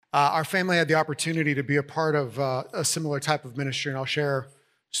Our family had the opportunity to be a part of a similar type of ministry, and I'll share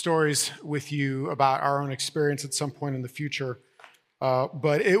stories with you about our own experience at some point in the future.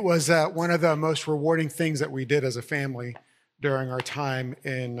 But it was one of the most rewarding things that we did as a family during our time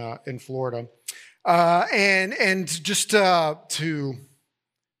in Florida. And just to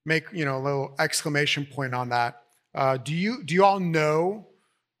make a little exclamation point on that, do you all know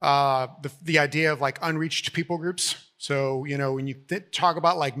the idea of like unreached people groups? So when you talk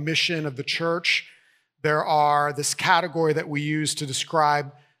about like mission of the church, there are this category that we use to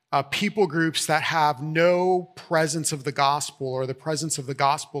describe people groups that have no presence of the gospel, or the presence of the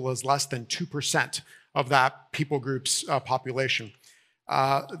gospel is less than 2% of that people group's population. Do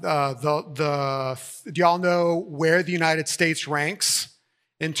y'all know where the United States ranks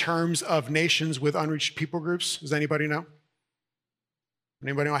in terms of nations with unreached people groups? Does anybody know?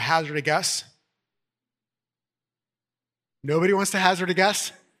 Anybody want to hazard a guess? Nobody wants to hazard a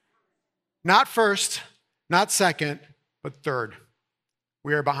guess? Not first, not second, but third.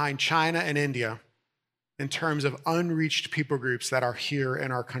 We are behind China and India in terms of unreached people groups that are here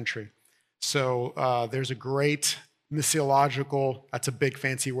in our country. So there's a great missiological, that's a big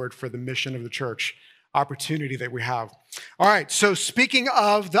fancy word for the mission of the church, opportunity that we have. All right, so speaking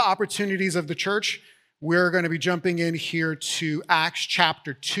of the opportunities of the church, we're going to be jumping in here to Acts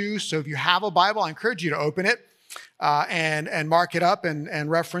chapter 2. So if you have a Bible, I encourage you to open it and mark it up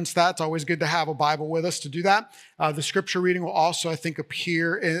and reference that. It's always good to have a Bible with us to do that. The scripture reading will also, I think,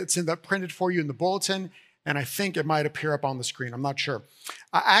 appear. It's printed for you in the bulletin, and I think it might appear up on the screen. I'm not sure.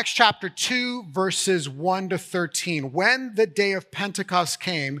 Acts chapter 2, verses 1 to 13. When the day of Pentecost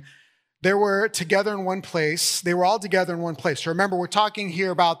came, they were together in one place. They were all together in one place. So remember, we're talking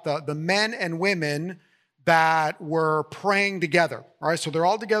here about the men and women that were praying together. All right, so they're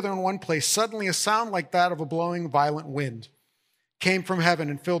all together in one place. Suddenly, a sound like that of a blowing violent wind came from heaven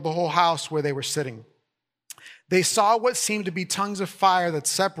and filled the whole house where they were sitting. They saw what seemed to be tongues of fire that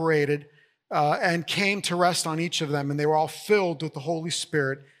separated and came to rest on each of them, and they were all filled with the Holy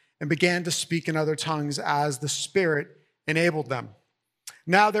Spirit and began to speak in other tongues as the Spirit enabled them.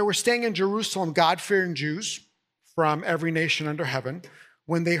 Now there were staying in Jerusalem God-fearing Jews from every nation under heaven.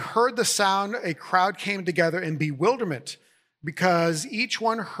 When they heard the sound, a crowd came together in bewilderment because each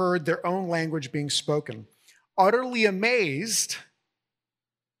one heard their own language being spoken. Utterly amazed,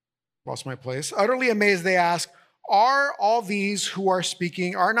 lost my place. Utterly amazed, they asked, aren't all these who are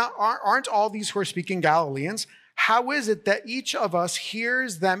speaking Galileans? How is it that each of us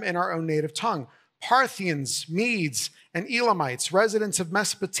hears them in our own native tongue? Parthians, Medes, and Elamites, residents of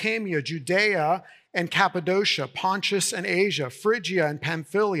Mesopotamia, Judea, and Cappadocia, Pontus and Asia, Phrygia and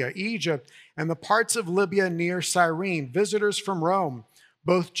Pamphylia, Egypt, and the parts of Libya near Cyrene, visitors from Rome,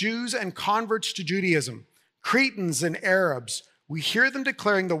 both Jews and converts to Judaism, Cretans and Arabs. We hear them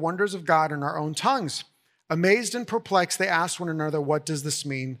declaring the wonders of God in our own tongues. Amazed and perplexed, they asked one another, what does this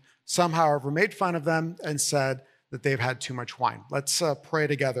mean? Some, however, made fun of them and said that they've had too much wine. Let's pray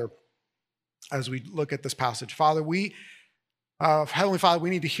together as we look at this passage. Father, Heavenly Father, we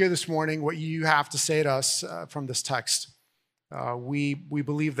need to hear this morning what you have to say to us from this text. We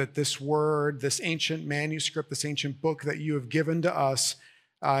believe that this word, this ancient manuscript, this ancient book that you have given to us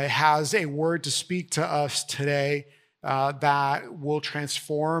has a word to speak to us today that will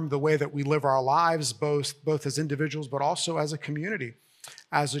transform the way that we live our lives, both as individuals, but also as a community,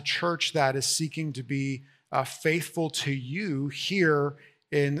 as a church that is seeking to be faithful to you here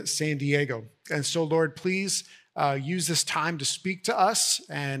in San Diego. And so, Lord, please use this time to speak to us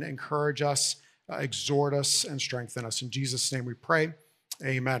and encourage us, exhort us, and strengthen us. In Jesus' name we pray.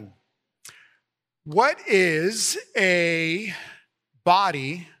 Amen. What is a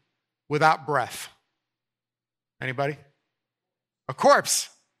body without breath? Anybody? A corpse.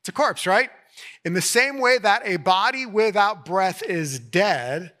 It's a corpse, right? In the same way that a body without breath is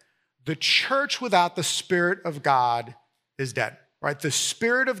dead, the church without the Spirit of God is dead, right? The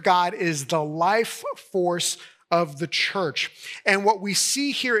Spirit of God is the life force of the church. And what we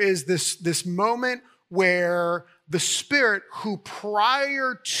see here is this moment where the Spirit, who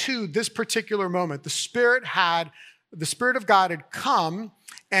prior to this particular moment, the Spirit of God had come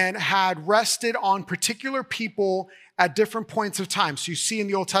and had rested on particular people at different points of time. So you see in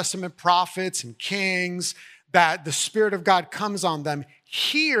the Old Testament prophets and kings that the Spirit of God comes on them.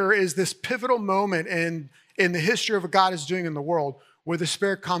 Here is this pivotal moment in the history of what God is doing in the world where the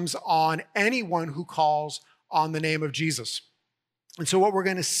Spirit comes on anyone who calls on the name of Jesus. And so what we're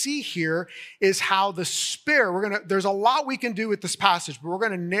going to see here is how the Spirit, there's a lot we can do with this passage, but we're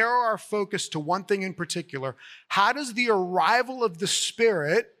going to narrow our focus to one thing in particular. How does the arrival of the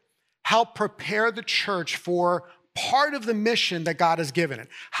Spirit help prepare the church for part of the mission that God has given it.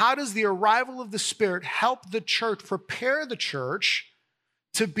 How does the arrival of the Spirit help the church, prepare the church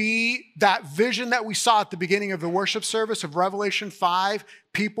to be that vision that we saw at the beginning of the worship service of Revelation 5,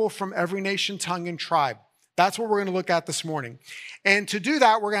 people from every nation, tongue, and tribe? That's what we're going to look at this morning. And to do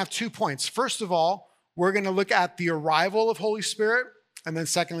that, we're going to have 2 points. First of all, we're going to look at the arrival of Holy Spirit. And then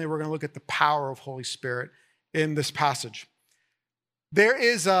secondly, we're going to look at the power of Holy Spirit in this passage. There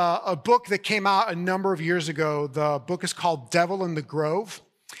is a book that came out a number of years ago. The book is called Devil in the Grove.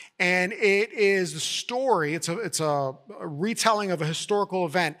 And it is the story, it's a retelling of a historical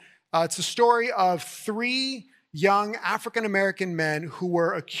event. It's a story of 3 young African-American men who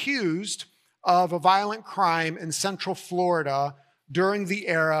were accused of a violent crime in Central Florida during the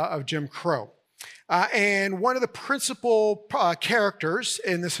era of Jim Crow. And one of the principal characters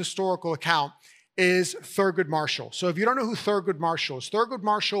in this historical account is Thurgood Marshall. So if you don't know who Thurgood Marshall is, Thurgood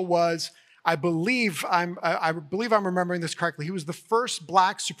Marshall was, I believe I'm remembering this correctly, he was the first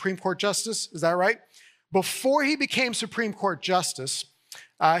Black Supreme Court Justice. Is that right? Before he became Supreme Court Justice,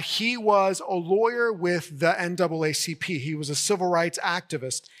 he was a lawyer with the NAACP. He was a civil rights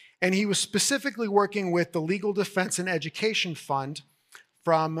activist, and he was specifically working with the Legal Defense and Education Fund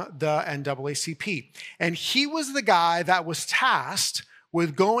from the NAACP. And he was the guy that was tasked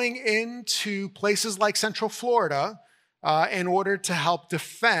with going into places like Central Florida in order to help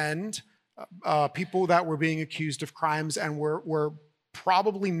defend people that were being accused of crimes and were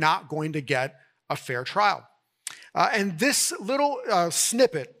probably not going to get a fair trial. And this little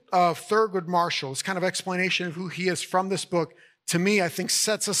snippet of Thurgood Marshall, this kind of explanation of who he is from this book, to me, I think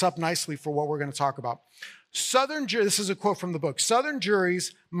sets us up nicely for what we're going to talk about. This is a quote from the book. Southern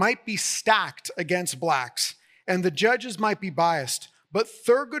juries might be stacked against Blacks, and the judges might be biased, but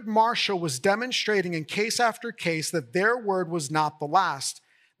Thurgood Marshall was demonstrating in case after case that their word was not the last,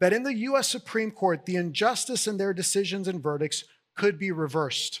 that in the U.S. Supreme Court, the injustice in their decisions and verdicts could be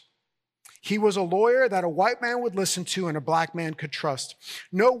reversed. He was a lawyer that a white man would listen to and a Black man could trust.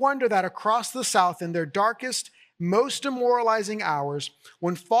 No wonder that across the South, in their darkest, most demoralizing hours,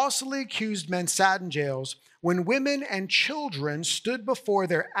 when falsely accused men sat in jails, when women and children stood before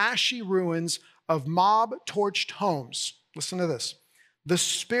their ashy ruins of mob-torched homes, listen to this, the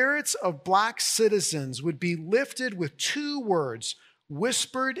spirits of Black citizens would be lifted with 2 words,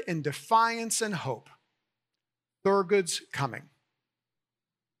 whispered in defiance and hope: Thurgood's coming.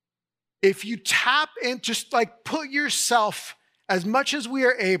 If you tap in, just like put yourself as much as we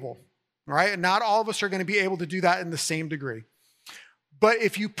are able, right? And not all of us are going to be able to do that in the same degree. But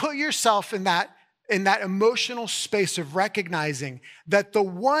if you put yourself in that emotional space of recognizing that the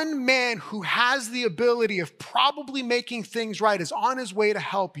one man who has the ability of probably making things right is on his way to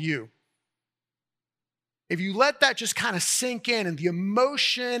help you, if you let that just kind of sink in and the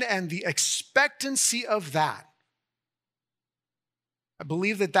emotion and the expectancy of that, I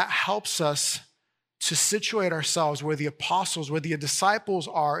believe that helps us to situate ourselves where the apostles, where the disciples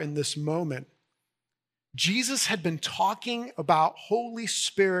are in this moment. Jesus had been talking about Holy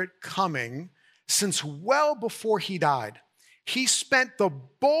Spirit coming since well before he died. He spent the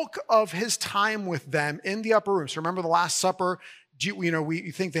bulk of his time with them in the upper room. So remember the Last Supper,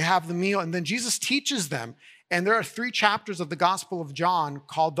 you think they have the meal, and then Jesus teaches them. And there are 3 chapters of the Gospel of John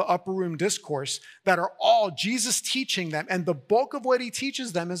called the Upper Room Discourse that are all Jesus teaching them. And the bulk of what he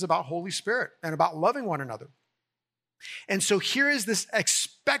teaches them is about Holy Spirit and about loving one another. And so here is this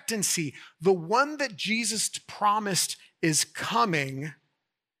expectancy. The one that Jesus promised is coming,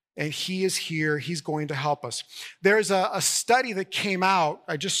 and he is here. He's going to help us. There's a study that came out.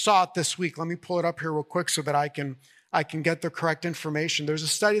 I just saw it this week. Let me pull it up here real quick so that I can get the correct information. There's a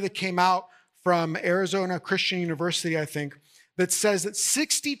study that came out from Arizona Christian University, I think, that says that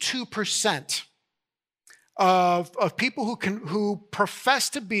 62% of people who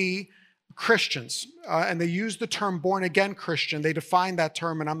profess to be Christians, and they use the term born-again Christian, they define that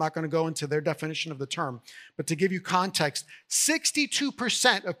term, and I'm not going to go into their definition of the term, but to give you context,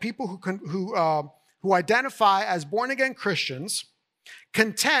 62% of people who identify as born-again Christians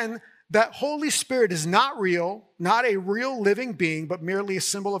contend that Holy Spirit is not real, not a real living being, but merely a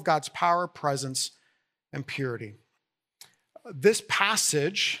symbol of God's power, presence, and purity. This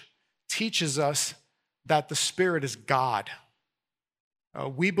passage teaches us that the Spirit is God.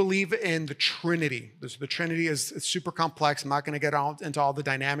 We believe in the Trinity. The Trinity is super complex. I'm not going to get into all the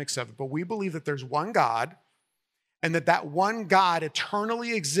dynamics of it, but we believe that there's one God, and that one God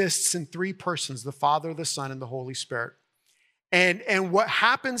eternally exists in 3 persons, the Father, the Son, and the Holy Spirit. And what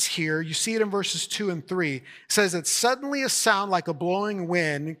happens here, you see it in verses 2 and 3, it says that suddenly a sound like a blowing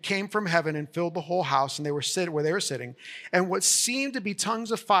wind came from heaven and filled the whole house, and where they were sitting. And what seemed to be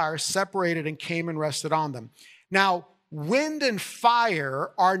tongues of fire separated and came and rested on them. Now, wind and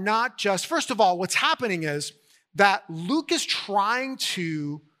fire are not just, first of all, what's happening is that Luke is trying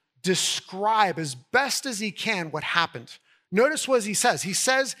to describe as best as he can what happened. Notice what he says.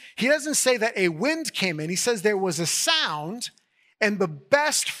 He doesn't say that a wind came in. He says there was a sound, and the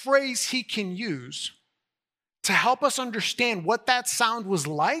best phrase he can use to help us understand what that sound was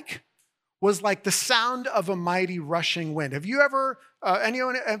like the sound of a mighty rushing wind. Have you ever,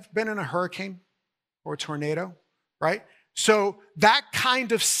 anyone have been in a hurricane or a tornado, right? So that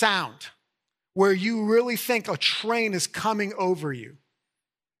kind of sound where you really think a train is coming over you.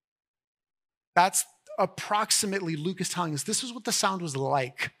 That's approximately, Luke is telling us, this is what the sound was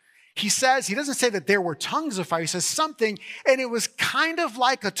like. He doesn't say that there were tongues of fire. He says something, and it was kind of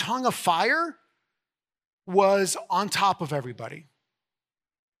like a tongue of fire was on top of everybody.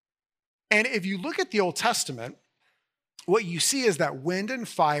 And if you look at the Old Testament, what you see is that wind and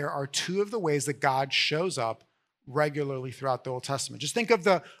fire are two of the ways that God shows up regularly throughout the Old Testament. Just think of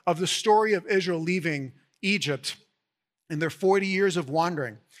the story of Israel leaving Egypt in their 40 years of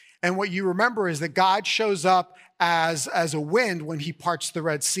wandering. And what you remember is that God shows up as a wind when he parts the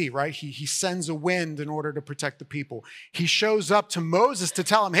Red Sea, right? He sends a wind in order to protect the people. He shows up to Moses to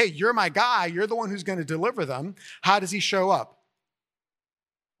tell him, hey, you're my guy. You're the one who's going to deliver them. How does he show up?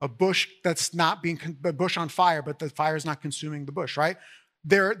 A bush that's not being, a bush on fire, but the fire is not consuming the bush, right?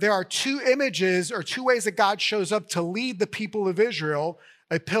 There are two images or two ways that God shows up to lead the people of Israel,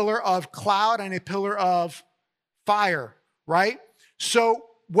 a pillar of cloud and a pillar of fire, right? So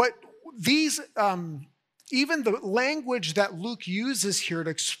what these, even the language that Luke uses here to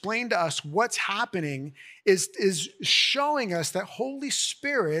explain to us what's happening is showing us that Holy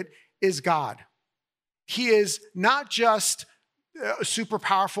Spirit is God. He is not just a super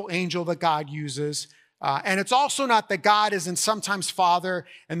powerful angel that God uses. And it's also not that God isn't sometimes Father,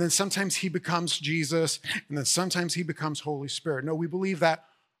 and then sometimes he becomes Jesus, and then sometimes he becomes Holy Spirit. No, we believe that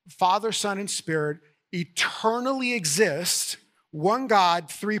Father, Son, and Spirit eternally exist. One God,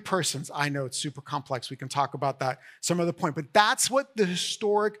 three persons. I know it's super complex. We can talk about that some other point. But that's what the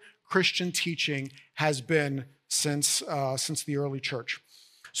historic Christian teaching has been since the early church.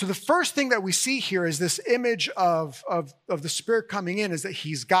 So the first thing that we see here is this image of the Spirit coming in is that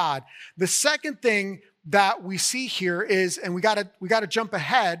he's God. The second thing that we see here is, and we got to jump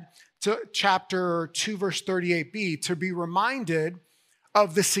ahead to chapter 2, verse 38b to be reminded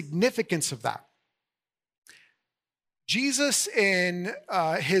of the significance of that. Jesus in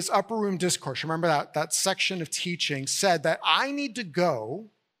his upper room discourse, remember that section of teaching, said that I need to go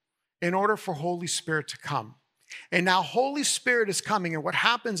in order for Holy Spirit to come. And now Holy Spirit is coming, and what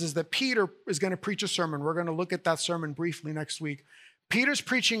happens is that Peter is going to preach a sermon. We're going to look at that sermon briefly next week. Peter's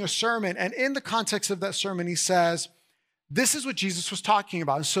preaching a sermon, and in the context of that sermon, he says, this is what Jesus was talking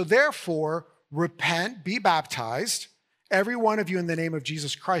about. And so therefore, repent, be baptized, every one of you in the name of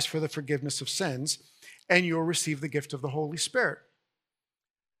Jesus Christ for the forgiveness of sins, and you'll receive the gift of the Holy Spirit.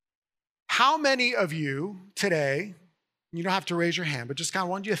 How many of you today, you don't have to raise your hand, but just kind of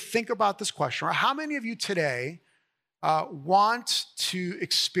want you to think about this question. Right? How many of you today want to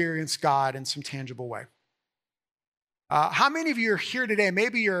experience God in some tangible way? How many of you are here today?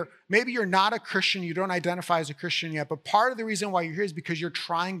 Maybe you're not a Christian. You don't identify as a Christian yet. But part of the reason why you're here is because you're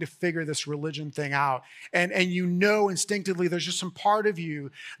trying to figure this religion thing out. And you know instinctively there's just some part of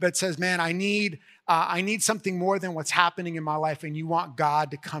you that says, man, I need something more than what's happening in my life. And you want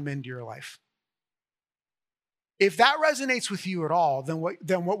God to come into your life. If that resonates with you at all,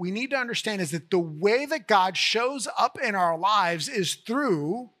 then what we need to understand is that the way that God shows up in our lives is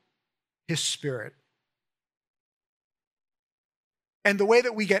through his Spirit. And the way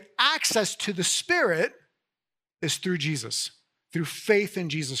that we get access to the Spirit is through Jesus, through faith in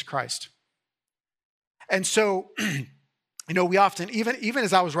Jesus Christ. And so, we often, even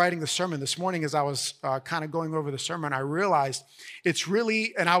as I was writing the sermon this morning, as I was kind of going over the sermon, I realized it's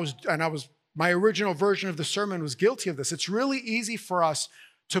really, my original version of the sermon was guilty of this. It's really easy for us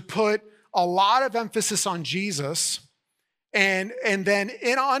to put a lot of emphasis on Jesus and then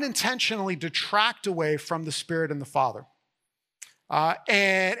unintentionally detract away from the Spirit and the Father.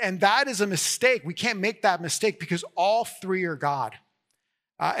 And that is a mistake. We can't make that mistake because all three are God.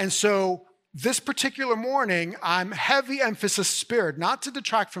 And so this particular morning, I'm heavy emphasis Spirit, not to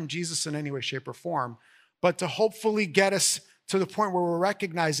detract from Jesus in any way, shape, or form, but to hopefully get us to the point where we're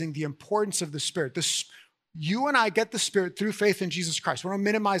recognizing the importance of the Spirit. You and I get the Spirit through faith in Jesus Christ. We don't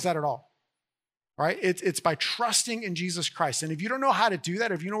minimize that at all. Right? It's by trusting in Jesus Christ. And if you don't know how to do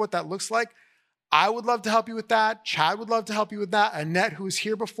that, if you know what that looks like, I would love to help you with that. Chad would love to help you with that. Annette, who was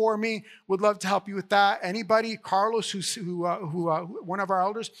here before me, would love to help you with that. Anybody, Carlos, one of our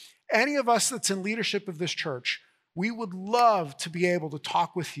elders, any of us that's in leadership of this church, we would love to be able to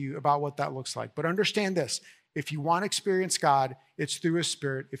talk with you about what that looks like. But understand this, if you want to experience God, it's through his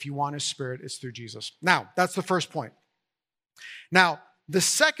Spirit. If you want his Spirit, it's through Jesus. Now, that's the first point. Now, the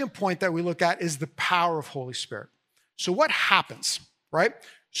second point that we look at is the power of Holy Spirit. So what happens, right?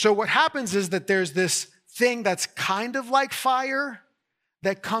 So what happens is that there's this thing that's kind of like fire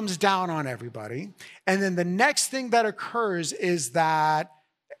that comes down on everybody. And then the next thing that occurs is that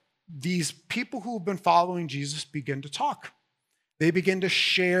these people who have been following Jesus begin to talk. They begin to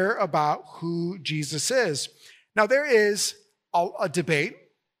share about who Jesus is. Now, there is a debate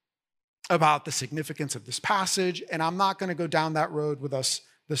about the significance of this passage, and I'm not going to go down that road with us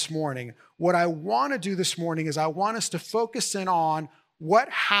this morning. What I want to do this morning is I want us to focus in on what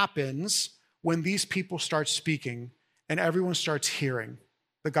happens when these people start speaking and everyone starts hearing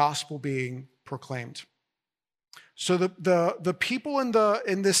the gospel being proclaimed. So the people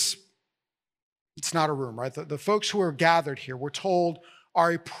in this, it's not a room, right? The folks who are gathered here, we're told,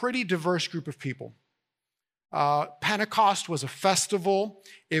 are a pretty diverse group of people. Pentecost was a festival.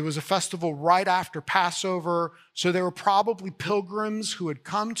 It was a festival right after Passover. So there were probably pilgrims who had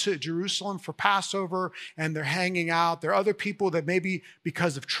come to Jerusalem for Passover and they're hanging out. There are other people that maybe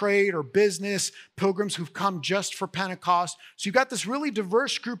because of trade or business, pilgrims who've come just for Pentecost. So you've got this really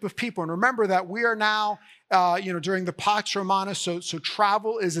diverse group of people. And remember that we are now during the Pax Romana, so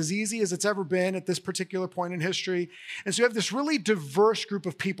travel is as easy as it's ever been at this particular point in history. And so you have this really diverse group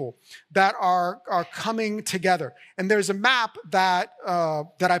of people that are coming together. And there's a map that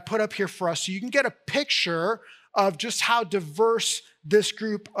I put up here for us so you can get a picture of just how diverse this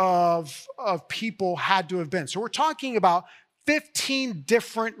group of people had to have been. So we're talking about 15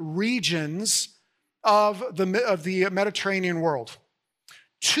 different regions of the Mediterranean world.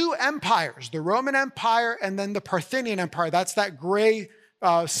 2 empires, the Roman Empire and then the Parthian Empire. That's that gray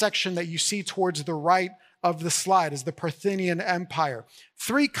section that you see towards the right of the slide is the Parthian Empire.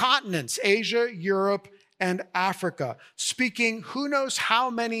 3 continents, Asia, Europe, and Africa, speaking who knows how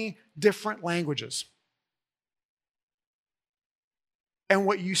many different languages. And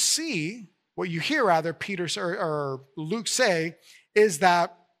what you hear rather, Peter or Luke say, is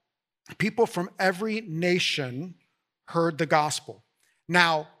that people from every nation heard the gospel.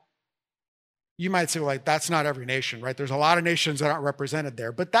 Now, you might say, well, like, that's not every nation, right? There's a lot of nations that aren't represented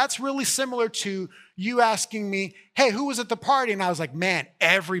there. But that's really similar to you asking me, hey, who was at the party? And I was like, man,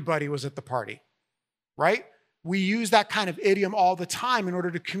 everybody was at the party, right? We use that kind of idiom all the time in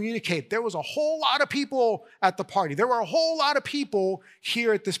order to communicate. There was a whole lot of people at the party. There were a whole lot of people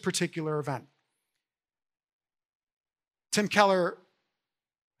here at this particular event. Tim Keller,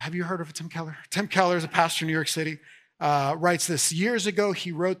 have you heard of Tim Keller? Tim Keller is a pastor in New York City. Writes this. Years ago,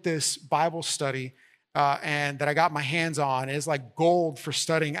 he wrote this Bible study and that I got my hands on. It's like gold for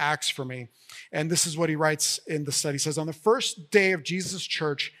studying Acts for me. And this is what he writes in the study. He says, on the first day of Jesus'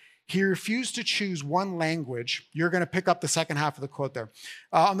 church, he refused to choose one language. You're going to pick up the second half of the quote there.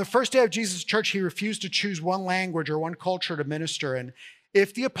 On the first day of Jesus' church, he refused to choose one language or one culture to minister in.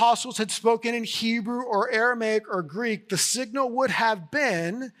 If the apostles had spoken in Hebrew or Aramaic or Greek, the signal would have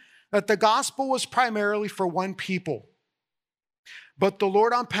been that the gospel was primarily for one people. But the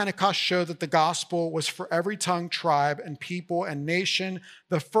Lord on Pentecost showed that the gospel was for every tongue, tribe, and people and nation.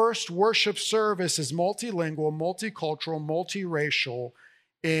 The first worship service is multilingual, multicultural, multiracial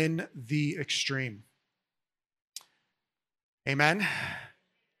in the extreme. Amen?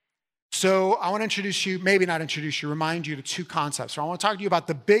 So I want to introduce you, maybe not introduce you, remind you to 2 concepts. So I want to talk to you about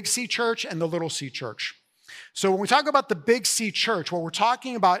the Big C Church and the Little C Church. So when we talk about the Big C Church, what we're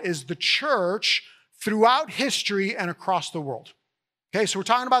talking about is the church throughout history and across the world. Okay, so we're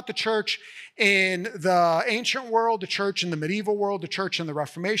talking about the church in the ancient world, the church in the medieval world, the church in the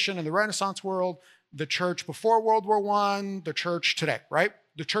Reformation and the Renaissance world, the church before World War I, the church today, right?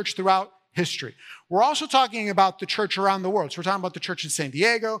 The church throughout history. We're also talking about the church around the world. So we're talking about the church in San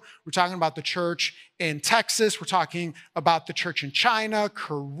Diego. We're talking about the church in Texas. We're talking about the church in China,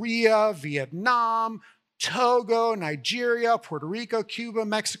 Korea, Vietnam, Togo, Nigeria, Puerto Rico, Cuba,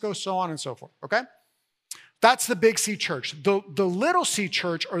 Mexico, so on and so forth, okay? That's the Big C Church. The Little C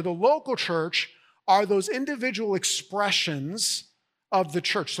Church or the local church are those individual expressions of the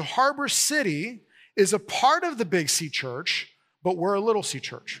church. So Harbor City is a part of the Big C Church, but we're a Little C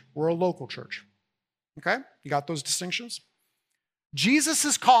Church. We're a local church. Okay? You got those distinctions? Jesus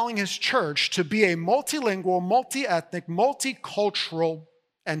is calling his church to be a multilingual, multi-ethnic, multicultural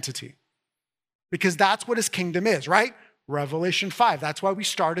entity because that's what his kingdom is, right? Revelation 5. That's why we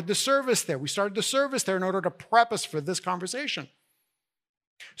started the service there. We started the service there in order to prep us for this conversation.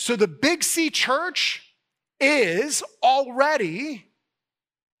 So the Big C church is already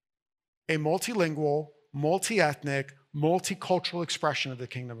a multilingual, multi-ethnic, multicultural expression of the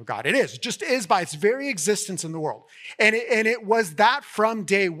kingdom of God. It is. It just is by its very existence in the world. And it was that from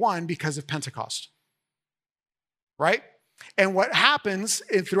day one because of Pentecost. Right? And what happens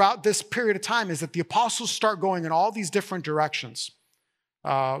throughout this period of time is that the apostles start going in all these different directions.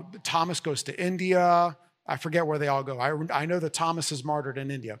 Thomas goes to India. I forget where they all go. I know that Thomas is martyred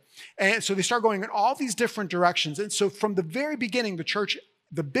in India. And so they start going in all these different directions. And so from the very beginning,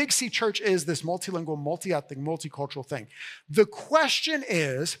 the Big C church is this multilingual, multi-ethnic, multicultural thing. The question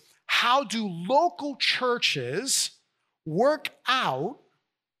is, how do local churches work out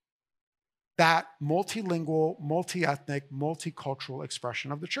that multilingual, multi-ethnic, multicultural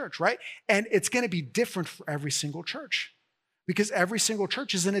expression of the church, right? And it's going to be different for every single church because every single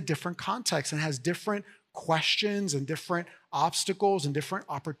church is in a different context and has different questions and different obstacles and different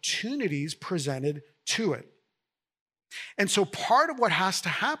opportunities presented to it. And so part of what has to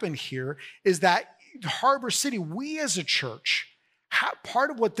happen here is that Harbor City, we as a church, part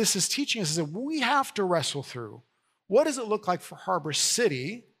of what this is teaching us is that we have to wrestle through what does it look like for Harbor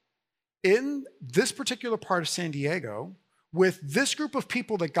City in this particular part of San Diego with this group of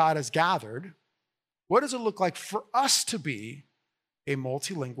people that God has gathered. What does it look like for us to be a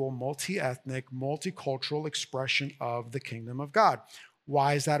multilingual, multi-ethnic, multicultural expression of the kingdom of God?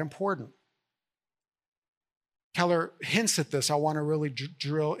 Why is that important? Keller hints at this. I want to really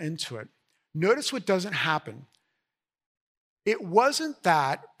drill into it. Notice what doesn't happen. It wasn't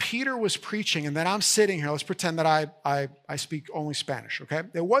that Peter was preaching and then I'm sitting here. Let's pretend that I speak only Spanish, okay?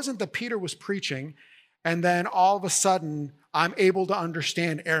 It wasn't that Peter was preaching and then all of a sudden I'm able to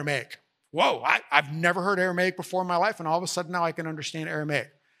understand Aramaic. Whoa, I've never heard Aramaic before in my life and all of a sudden now I can understand Aramaic.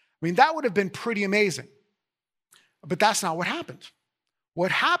 I mean, that would have been pretty amazing. But that's not what happened.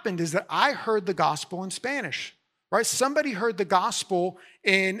 What happened is that I heard the gospel in Spanish. Right? Somebody heard the gospel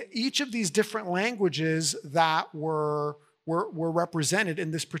in each of these different languages that were represented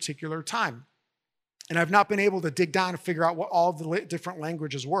in this particular time. And I've not been able to dig down and figure out what all the different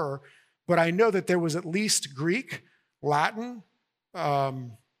languages were, but I know that there was at least Greek, Latin,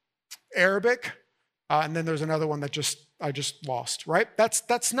 Arabic, and then there's another one that I just lost, right?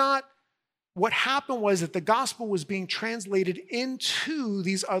 That's not what happened. Was that the gospel was being translated into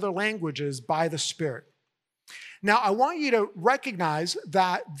these other languages by the Spirit. Now, I want you to recognize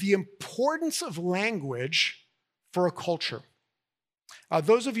that the importance of language for a culture.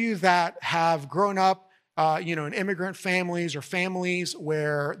 Those of you that have grown up, in immigrant families or families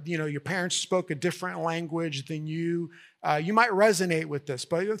where, your parents spoke a different language than you might resonate with this.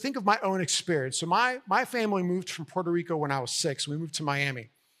 But think of my own experience. So my family moved from Puerto Rico when I was 6. We moved to Miami.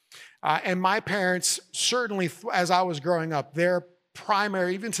 And my parents, certainly as I was growing up, their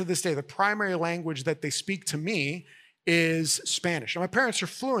primary, even to this day, the primary language that they speak to me is Spanish. Now, my parents are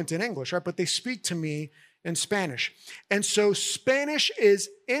fluent in English, right? But they speak to me in Spanish. And so Spanish is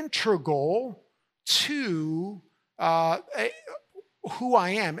integral to who I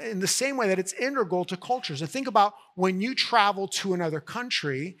am in the same way that it's integral to cultures. And think about when you travel to another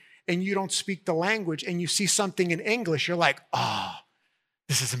country and you don't speak the language and you see something in English, you're like, oh,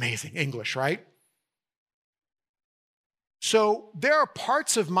 this is amazing, English, right? So there are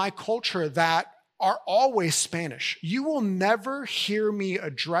parts of my culture that are always Spanish. You will never hear me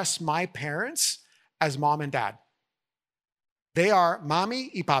address my parents as mom and dad. They are mami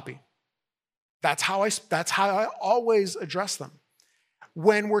y papi. That's how I always address them.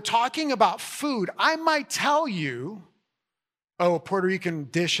 When we're talking about food, I might tell you, oh, a Puerto Rican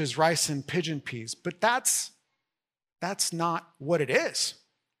dish is rice and pigeon peas, but that's not what it is.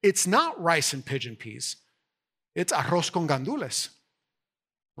 It's not rice and pigeon peas. It's arroz con gandules,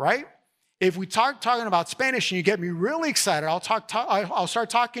 right? If we talking about Spanish and you get me really excited, I'll start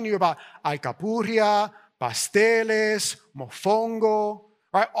talking to you about alcapurria, pasteles, mofongo,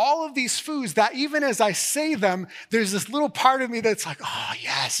 right? All of these foods that even as I say them, there's this little part of me that's like, oh,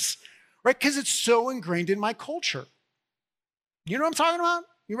 yes, right? Because it's so ingrained in my culture. You know what I'm talking about?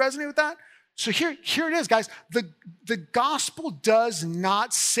 You resonate with that? So here it is, guys. The gospel does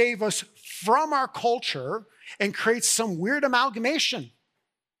not save us from our culture and create some weird amalgamation.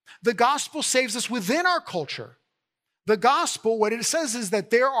 The gospel saves us within our culture. The gospel, what it says is that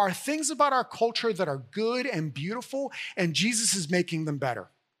there are things about our culture that are good and beautiful, and Jesus is making them better.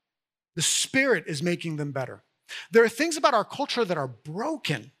 The Spirit is making them better. There are things about our culture that are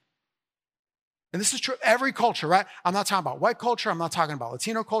broken. And this is true of every culture, right? I'm not talking about white culture. I'm not talking about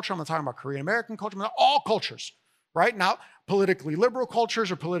Latino culture. I'm not talking about Korean American culture. I'm not all cultures, right? Not politically liberal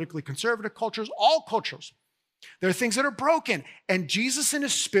cultures or politically conservative cultures, all cultures. There are things that are broken, and Jesus and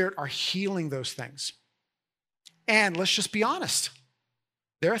his Spirit are healing those things. And let's just be honest.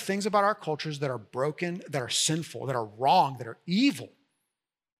 There are things about our cultures that are broken, that are sinful, that are wrong, that are evil.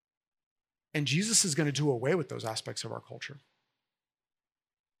 And Jesus is going to do away with those aspects of our culture.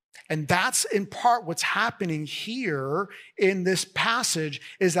 And that's in part what's happening here in this passage,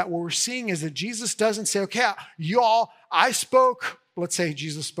 is that what we're seeing is that Jesus doesn't say, okay, y'all, let's say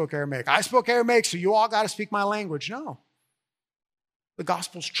Jesus spoke Aramaic. I spoke Aramaic, so you all got to speak my language. No. The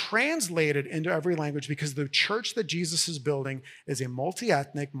gospel's translated into every language because the church that Jesus is building is a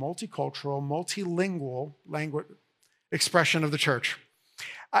multi-ethnic, multicultural, multilingual language expression of the church.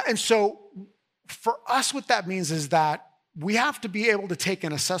 And so for us, what that means is that we have to be able to take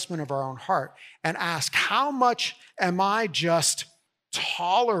an assessment of our own heart and ask, how much am I just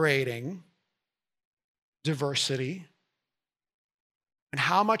tolerating diversity? And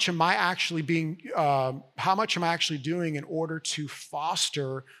how much am I actually doing in order to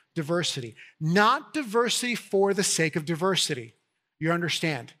foster diversity? Not diversity for the sake of diversity. You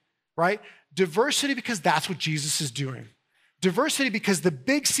understand, right? Diversity because that's what Jesus is doing. Diversity because the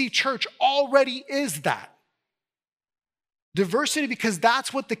Big C church already is that. Diversity because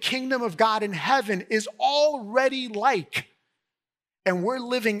that's what the kingdom of God in heaven is already like. And we're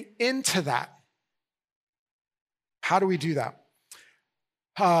living into that. How do we do that?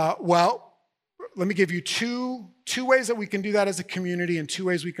 Well, let me give you two ways that we can do that as a community and 2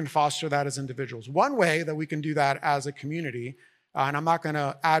 ways we can foster that as individuals. One way that we can do that as a community, and I'm not going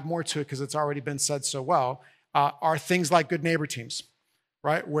to add more to it because it's already been said so well, are things like good neighbor teams,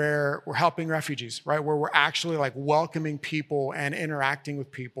 right? Where we're helping refugees, right? Where we're actually like welcoming people and interacting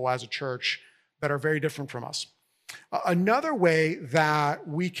with people as a church that are very different from us. Another way that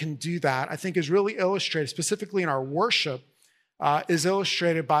we can do that, I think, is really illustrated specifically in our worship, is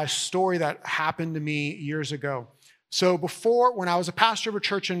illustrated by a story that happened to me years ago. So before, when I was a pastor of a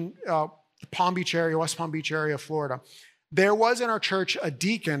church in the Palm Beach area, West Palm Beach area, Florida, there was in our church a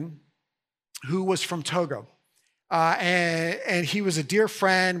deacon who was from Togo. And he was a dear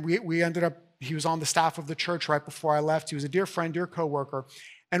friend. He was on the staff of the church right before I left. He was a dear friend, dear coworker.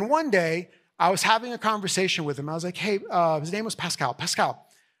 And one day I was having a conversation with him. I was like, hey, his name was Pascal. Pascal,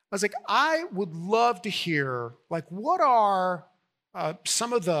 I was like, I would love to hear, like, what are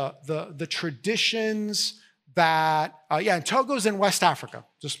some of the traditions that, and Togo's in West Africa,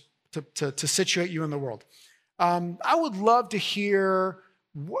 just to situate you in the world. I would love to hear,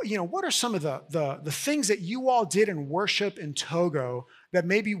 what are some of the things that you all did in worship in Togo that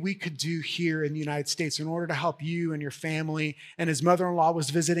maybe we could do here in the United States in order to help you and your family? And his mother-in-law was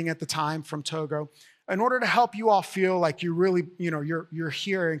visiting at the time from Togo, in order to help you all feel like you're really, you're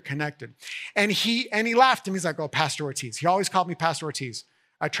here and connected. And he laughed and he's like, oh, Pastor Ortiz. He always called me Pastor Ortiz.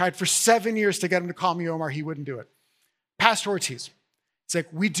 I tried for 7 years to get him to call me Omar. He wouldn't do it. Pastor Ortiz. It's like,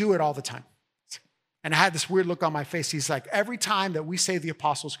 we do it all the time. And I had this weird look on my face. He's like, every time that we say the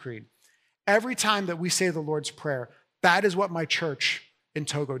Apostles' Creed, every time that we say the Lord's Prayer, that is what my church in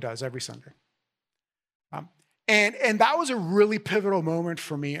Togo does every Sunday. And that was a really pivotal moment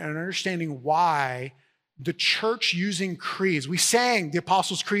for me in understanding why the church using creeds. We sang the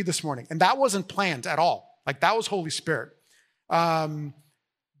Apostles' Creed this morning, and that wasn't planned at all. Like, that was Holy Spirit. It's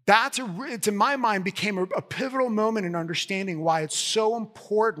in my mind became a pivotal moment in understanding why it's so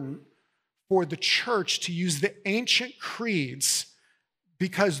important for the church to use the ancient creeds,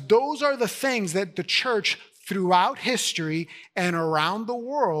 because those are the things that the church throughout history and around the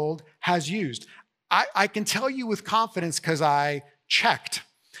world has used. I can tell you with confidence, because I checked,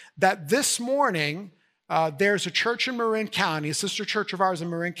 that this morning there's a church in Marin County, a sister church of ours in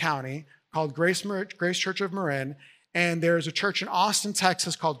Marin County called Grace Church of Marin, and there's a church in Austin,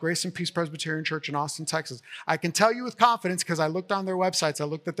 Texas called Grace and Peace Presbyterian Church in Austin, Texas. I can tell you with confidence, because I looked on their websites, I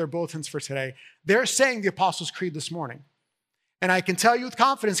looked at their bulletins for today, they're saying the Apostles' Creed this morning. And I can tell you with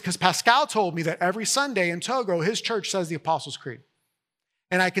confidence because Pascal told me that every Sunday in Togo, his church says the Apostles' Creed.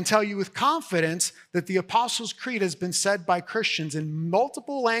 And I can tell you with confidence that the Apostles' Creed has been said by Christians in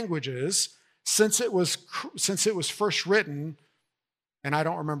multiple languages since it was first written. And I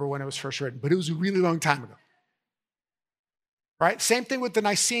don't remember when it was first written, but it was a really long time ago. Right? Same thing with the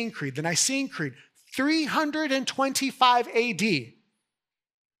Nicene Creed. The Nicene Creed, 325 AD,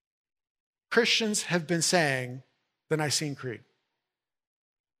 Christians have been saying the Nicene Creed.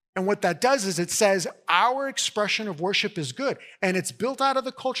 And what that does is it says our expression of worship is good, and it's built out of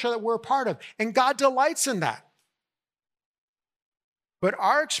the culture that we're a part of, and God delights in that. But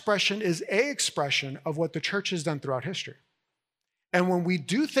our expression is an expression of what the church has done throughout history. And when we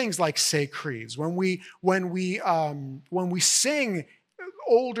do things like say creeds, when we sing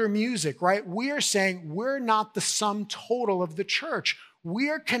older music, right, we are saying we're not the sum total of the church. We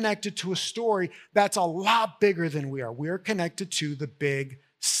are connected to a story that's a lot bigger than we are. We are connected to the big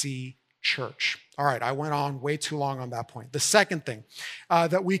C church. All right, I went on way too long on that point. The second thing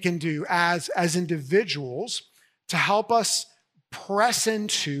that we can do as individuals to help us press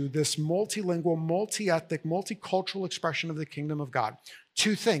into this multilingual, multi-ethnic, multicultural expression of the kingdom of God.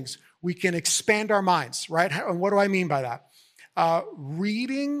 Two things. We can expand our minds, right? And what do I mean by that?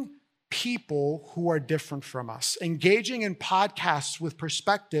 Reading people who are different from us, engaging in podcasts with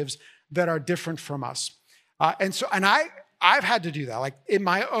perspectives that are different from us. I've had to do that. Like in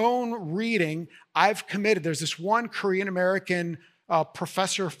my own reading, I've committed. There's this one Korean American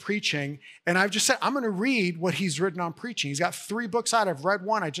professor of preaching, and I've just said, I'm going to read what he's written on preaching. He's got 3 books out. I've read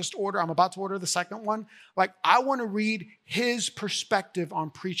one. I'm about to order the second one. Like, I want to read his perspective on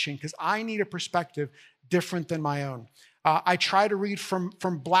preaching because I need a perspective different than my own. I try to read from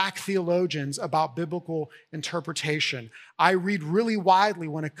Black theologians about biblical interpretation. I read really widely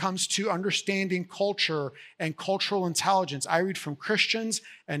when it comes to understanding culture and cultural intelligence. I read from Christians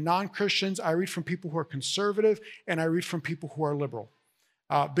and non-Christians. I read from people who are conservative, and I read from people who are liberal.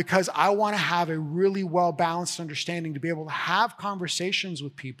 Because I want to have a really well-balanced understanding to be able to have conversations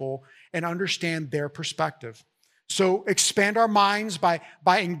with people and understand their perspective. So expand our minds by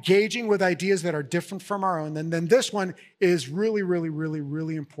engaging with ideas that are different from our own. And then this one is really, really, really,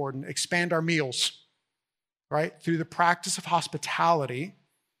 really important. Expand our meals, right? Through the practice of hospitality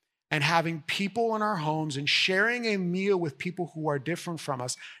and having people in our homes and sharing a meal with people who are different from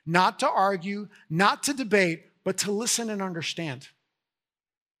us, not to argue, not to debate, but to listen and understand.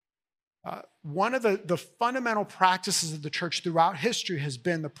 One of the fundamental practices of the church throughout history has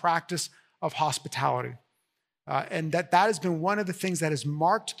been the practice of hospitality. And that has been one of the things that has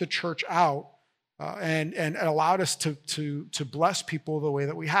marked the church out and allowed us to bless people the way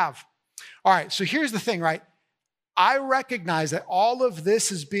that we have. All right, so here's the thing, right? I recognize that all of this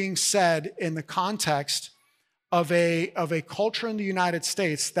is being said in the context of a culture in the United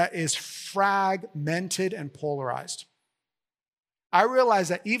States that is fragmented and polarized. I realize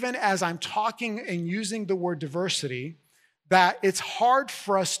that even as I'm talking and using the word diversity, that it's hard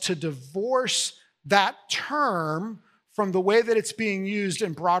for us to divorce that term from the way that it's being used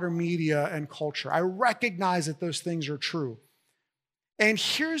in broader media and culture. I recognize that those things are true. And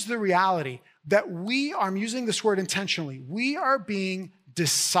here's the reality that I'm using this word intentionally, we are being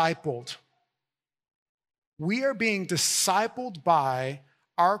discipled. We are being discipled by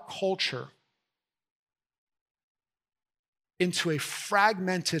our culture into a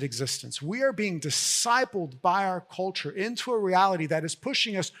fragmented existence. We are being discipled by our culture into a reality that is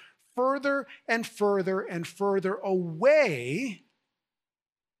pushing us further and further and further away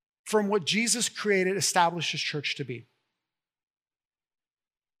from what Jesus created, established his church to be.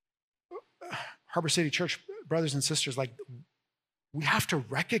 Harbor City Church, brothers and sisters, like, we have to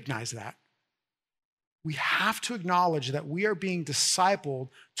recognize that. We have to acknowledge that we are being discipled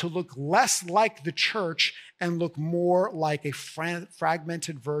to look less like the church and look more like a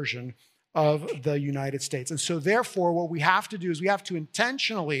fragmented version of the United States. And so therefore, what we have to do is we have to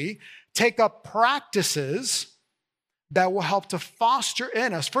intentionally take up practices that will help to foster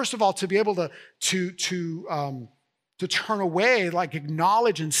in us, first of all, to be able to turn away, like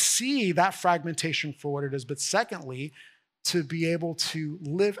acknowledge and see that fragmentation for what it is. But secondly, to be able to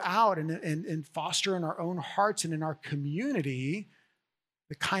live out and foster in our own hearts and in our community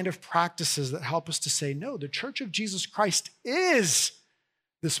the kind of practices that help us to say, no, the Church of Jesus Christ is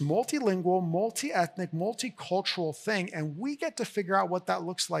this multilingual, multi-ethnic, multicultural thing, and we get to figure out what that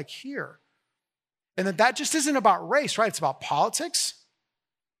looks like here. And that just isn't about race, right? It's about politics.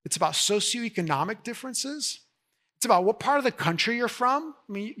 It's about socioeconomic differences. It's about what part of the country you're from.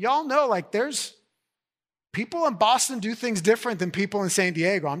 I mean, y'all know, like, there's people in Boston do things different than people in San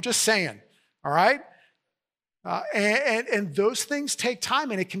Diego. I'm just saying, all right? And those things take time,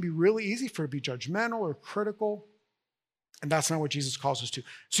 and it can be really easy for it to be judgmental or critical. And that's not what Jesus calls us to.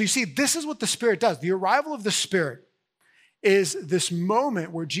 So you see, this is what the Spirit does. The arrival of the Spirit is this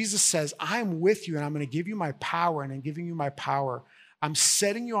moment where Jesus says, I'm with you and I'm going to give you my power, and in giving you my power, I'm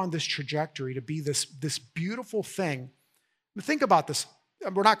setting you on this trajectory to be this beautiful thing. But think about this.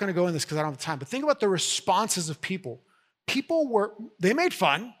 We're not going to go in this because I don't have time, but think about the responses of people. They made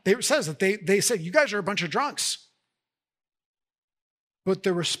fun. It says that they said, you guys are a bunch of drunks. But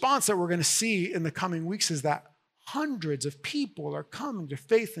the response that we're going to see in the coming weeks is that hundreds of people are coming to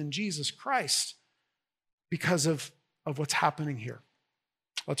faith in Jesus Christ because of what's happening here.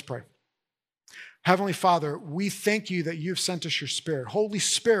 Let's pray. Heavenly Father, we thank you that you've sent us your Spirit. Holy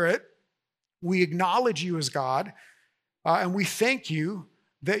Spirit, we acknowledge you as God, and we thank you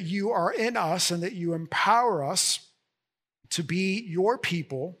that you are in us and that you empower us to be your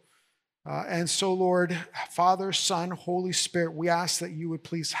people. And so, Lord, Father, Son, Holy Spirit, we ask that you would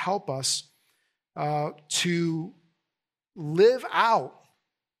please help us to live out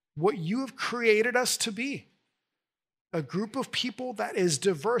what you have created us to be. A group of people that is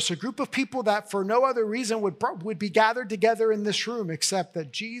diverse, a group of people that for no other reason would be gathered together in this room except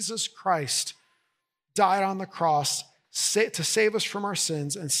that Jesus Christ died on the cross to save us from our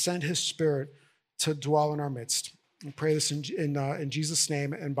sins and send his Spirit to dwell in our midst. We pray this in Jesus'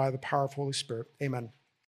 name and by the power of Holy Spirit. Amen.